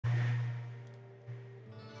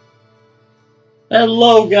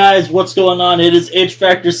Hello guys, what's going on? It is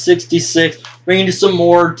HFactor66 bringing you some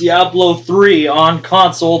more Diablo 3 on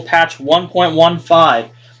console patch 1.15.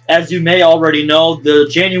 As you may already know, the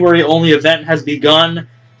January only event has begun,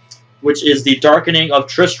 which is the Darkening of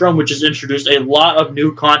Tristram, which has introduced a lot of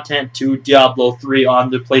new content to Diablo 3 on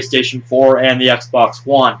the PlayStation 4 and the Xbox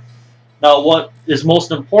One. Now what is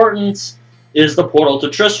most important is the portal to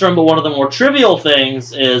Tristram, but one of the more trivial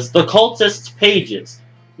things is the Cultist Pages.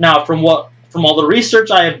 Now from all the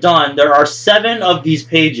research I have done, there are 7 of these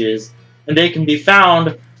pages, and they can be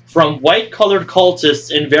found from white-colored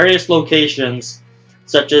cultists in various locations,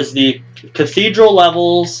 such as the Cathedral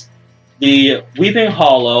levels, the Weeping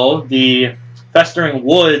Hollow, the Festering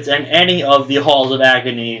Woods, and any of the Halls of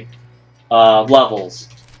Agony levels.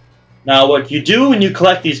 Now, what you do when you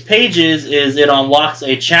collect these pages is it unlocks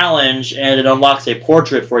a challenge, and it unlocks a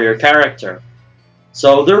portrait for your character.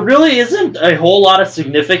 So there really isn't a whole lot of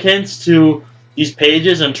significance to these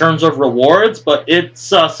pages in terms of rewards, but it's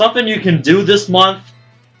something you can do this month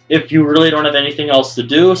if you really don't have anything else to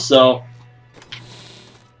do. So,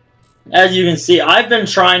 as you can see, I've been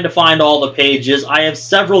trying to find all the pages. I have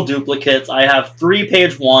several duplicates. I have 3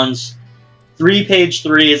 page 1s, 3 page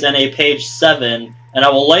 3s, and a page 7, and I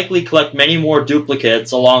will likely collect many more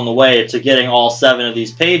duplicates along the way to getting all 7 of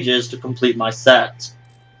these pages to complete my set.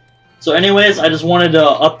 So anyways, I just wanted to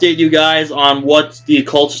update you guys on what the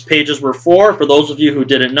Cultist pages were for those of you who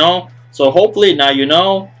didn't know. So hopefully now you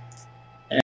know.